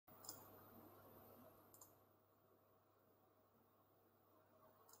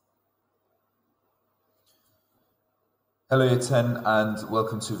Hello Year 10 and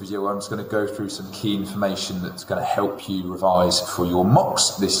welcome to a video where I'm just going to go through some key information that's going to help you revise for your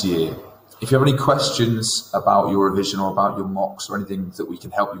mocks this year. If you have any questions about your revision or about your mocks or anything that we can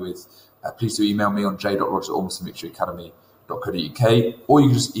help you with, please do email me on j.rogers@almost-victory-academy.co.uk, or you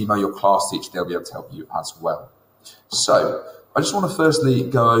can just email your class teacher, they'll be able to help you as well. So I just want to firstly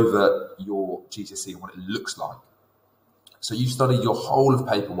go over your GCSE and what it looks like. So you've studied your whole of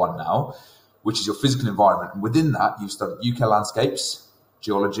paper 1 now, which is your physical environment. And within that, you've studied UK landscapes,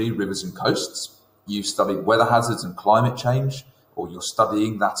 geology, rivers and coasts. You've studied weather hazards and climate change, or you're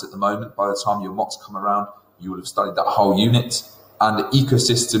studying that at the moment. By the time your mocks come around, you will have studied that whole unit. And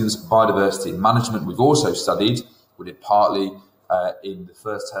ecosystems, biodiversity and management, we've also studied. We did partly in the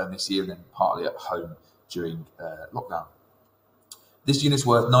first term this year and then partly at home during lockdown. This unit's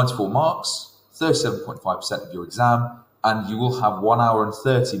worth 94 marks, 37.5% of your exam, and you will have 1 hour and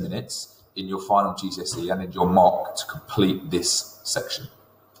 30 minutes in your final GCSE and in your mock to complete this section.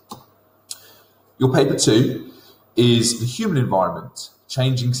 Your paper 2 is the human environment,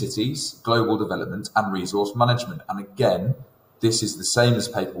 changing cities, global development and resource management. And again, this is the same as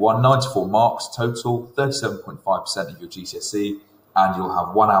paper 1, 94 marks total, 37.5% of your GCSE, and you'll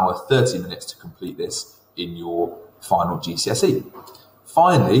have 1 hour, 30 minutes to complete this in your final GCSE.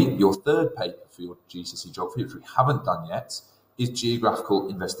 Finally, your third paper for your GCSE geography, which we haven't done yet, is geographical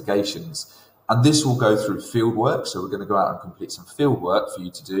investigations. And this will go through field work. So we're going to go out and complete some field work for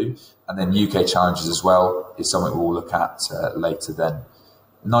you to do. And then UK challenges as well is something we'll look at later then.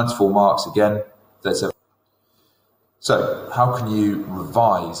 94 marks again, 37. So how can you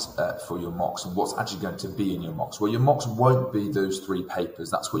revise for your mocks and what's actually going to be in your mocks? Well, your mocks won't be those 3 papers.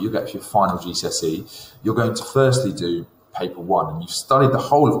 That's what you'll get for your final GCSE. You're going to firstly do paper 1, and you've studied the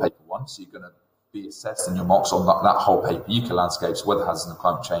whole of paper 1. So you're going to be assessed in your mocks on that whole paper, UK landscapes, weather hazards and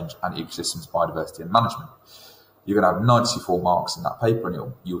climate change, and ecosystems, biodiversity and management. You're going to have 94 marks in that paper,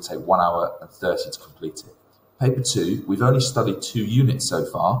 and you'll take 1 hour and 30 to complete it. Paper 2, we've only studied 2 units so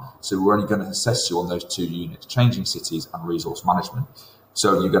far, so we're only going to assess you on those 2 units, changing cities and resource management.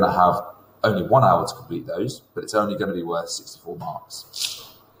 So you're going to have only 1 hour to complete those, but it's only going to be worth 64 marks.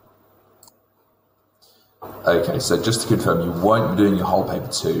 Okay, so just to confirm, you won't be doing your whole paper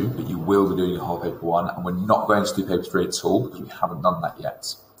 2, but you will be doing your whole paper 1, and we're not going to do paper 3 at all because we haven't done that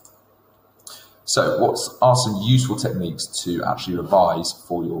yet. So what are some useful techniques to actually revise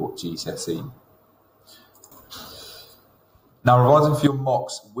for your GCSE? Now, revising for your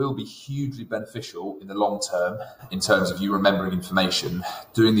mocks will be hugely beneficial in the long term in terms of you remembering information.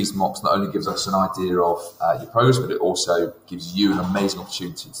 Doing these mocks not only gives us an idea of your progress, but it also gives you an amazing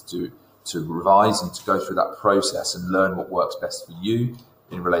opportunity to revise and to go through that process and learn what works best for you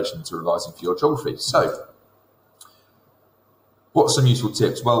in relation to revising for your geography. So, what are some useful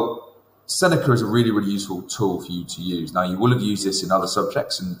tips? Well, Seneca is a really, really useful tool for you to use. Now, you will have used this in other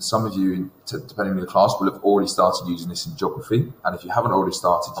subjects, and some of you, depending on your class, will have already started using this in geography. And if you haven't already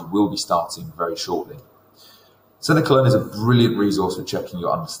started, you will be starting very shortly. Seneca Learn is a brilliant resource for checking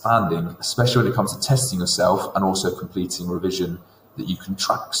your understanding, especially when it comes to testing yourself and also completing revision that you can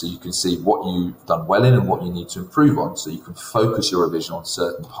track, so you can see what you've done well in and what you need to improve on, so you can focus your revision on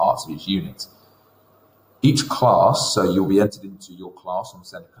certain parts of each unit. Each class, so you'll be entered into your class on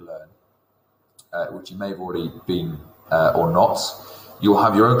Seneca Learn, which you may have already been or not. You'll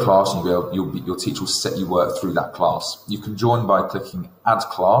have your own class, and your teacher will set you work through that class. You can join by clicking Add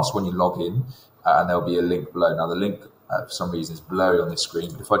Class when you log in, and there'll be a link below. Now the link, for some reason, is blurry on this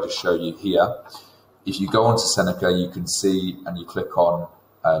screen, but if I just show you here, if you go onto Seneca, you can see, and you click on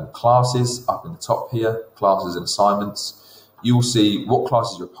classes up in the top here, classes and assignments. You will see what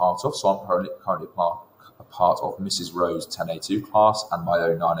classes you're part of. So I'm currently a part of Mrs. Rose 10A2 class and my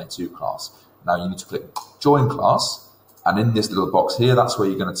own 9A2 class. Now you need to click Join Class, and in this little box here, that's where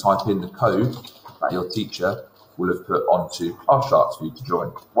you're going to type in the code that your teacher will have put onto class charts for you to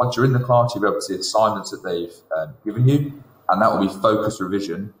join. Once you're in the class, you'll be able to see assignments that they've given you, and that will be focused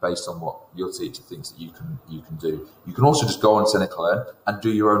revision based on what your teacher thinks that you can do. You can also just go on Seneca Learn and do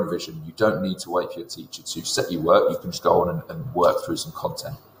your own revision. You don't need to wait for your teacher to set you work. You can just go on and work through some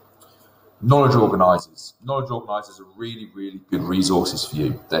content. Knowledge organisers. Knowledge organisers are really, really good resources for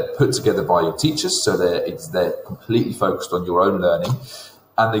you. They're put together by your teachers, so they're completely focused on your own learning,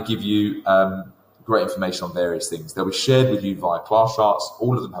 and they give you great information on various things. They'll be shared with you via class charts.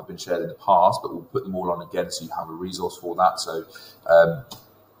 All of them have been shared in the past, but we'll put them all on again so you have a resource for that. So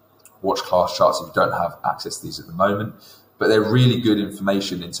watch class charts if you don't have access to these at the moment. But they're really good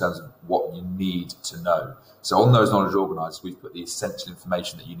information in terms of what you need to know. So on those knowledge organisers, we've put the essential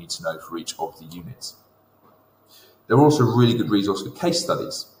information that you need to know for each of the units. They're also a really good resource for case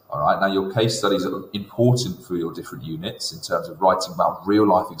studies. All right. Now, your case studies are important for your different units in terms of writing about real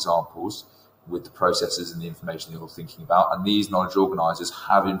life examples with the processes and the information that you're thinking about. And these knowledge organisers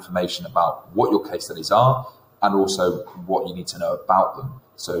have information about what your case studies are and also what you need to know about them.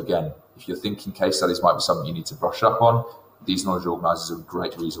 So again, if you're thinking case studies might be something you need to brush up on, these knowledge organisers are a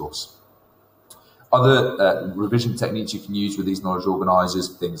great resource. Other revision techniques you can use with these knowledge organisers,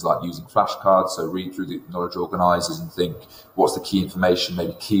 things like using flashcards. So read through the knowledge organisers and think, what's the key information,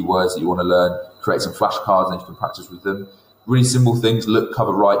 maybe keywords that you want to learn, create some flashcards and you can practice with them. Really simple things, look,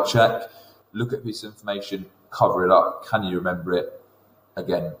 cover, write, check. Look at a piece of information, cover it up. Can you remember it?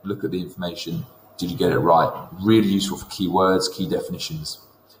 Again, look at the information. Did you get it right? Really useful for keywords, key definitions.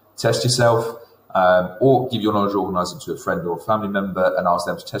 Test yourself. Or give your knowledge organiser to a friend or a family member and ask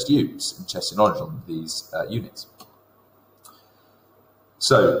them to test you and test your knowledge on these units.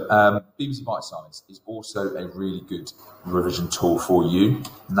 So BBC Bitesize is also a really good revision tool for you.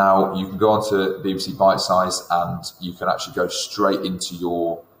 Now you can go onto BBC Bitesize and you can actually go straight into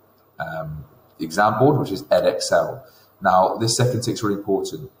your exam board, which is Edexcel. Now this second tick is really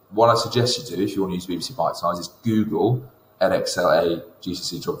important. What I suggest you do if you want to use BBC Bitesize is Google Edexcel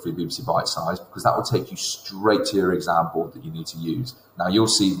GCSE Geography BBC Bitesize, because that will take you straight to your exam board that you need to use. Now you'll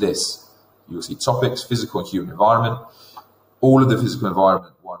see this, you'll see topics, physical and human environment. All of the physical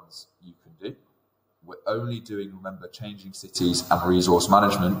environment ones you can do. We're only doing, remember, changing cities and resource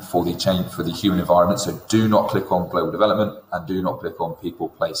management for the human environment. So do not click on global development and do not click on people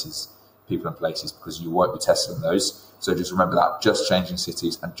and places, because you won't be testing on those. So just remember that, just changing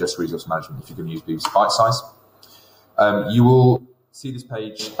cities and just resource management if you're going to use BBC Bitesize. You will see this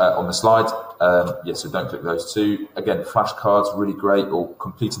page on the slide. So don't click those two. Again, flashcards, really great, or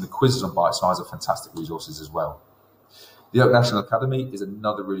completing the quizzes on Bitesize are fantastic resources as well. The Oak National Academy is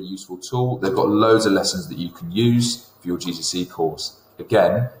another really useful tool. They've got loads of lessons that you can use for your GCSE course.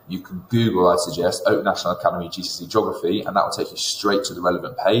 Again, you can Google, I suggest, Oak National Academy GCSE Geography, and that will take you straight to the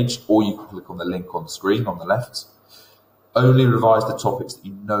relevant page, or you can click on the link on the screen on the left. Only revise the topics that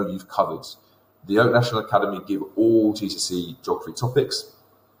you know you've covered. The Oak National Academy give all GCSE geography topics.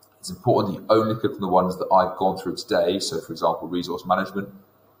 It's important that you only click on the ones that I've gone through today. So, for example, resource management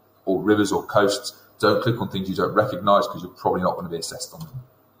or rivers or coasts. Don't click on things you don't recognise because you're probably not going to be assessed on them.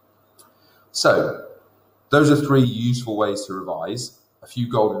 So, those are 3 useful ways to revise. A few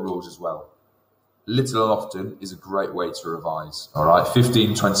golden rules as well. Little and often is a great way to revise. All right,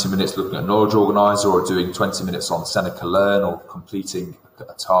 15, 20 minutes looking at knowledge organiser, or doing 20 minutes on Seneca Learn, or completing a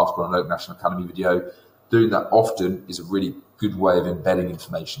task on an Oak National Academy video. Doing that often is a really good way of embedding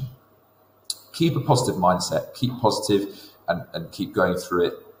information. Keep a positive mindset, keep positive and keep going through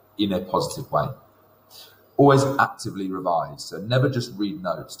it in a positive way. Always actively revise. So never just read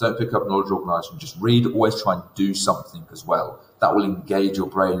notes. Don't pick up knowledge organiser and just read. Always try and do something as well. That will engage your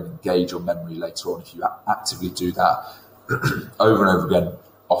brain and engage your memory later on if you actively do that over and over again,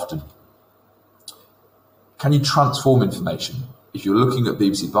 often. Can you transform information? If you're looking at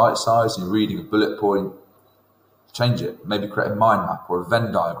BBC Bitesize and you're reading a bullet point, change it. Maybe create a mind map or a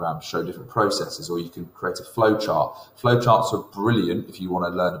Venn diagram to show different processes, or you can create a flow chart. Flow charts are brilliant if you want to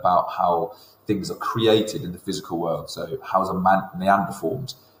learn about how things are created in the physical world. So how is a meander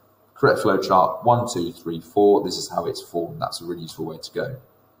formed? Create a flow chart, 1, 2, 3, 4. This is how it's formed. That's a really useful way to go.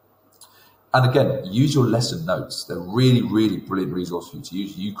 And again, use your lesson notes. They're really, really brilliant resource for you to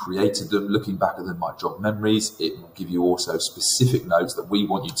use. You created them. Looking back at them might jog memories. It will give you also specific notes that we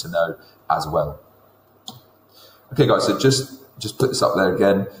want you to know as well. Okay, guys, so just put this up there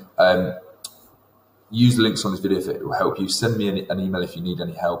again. Use the links on this video if it will help you. Send me an email if you need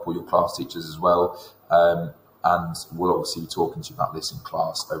any help, or your class teachers as well. And we'll obviously be talking to you about this in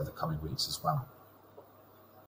class over the coming weeks as well.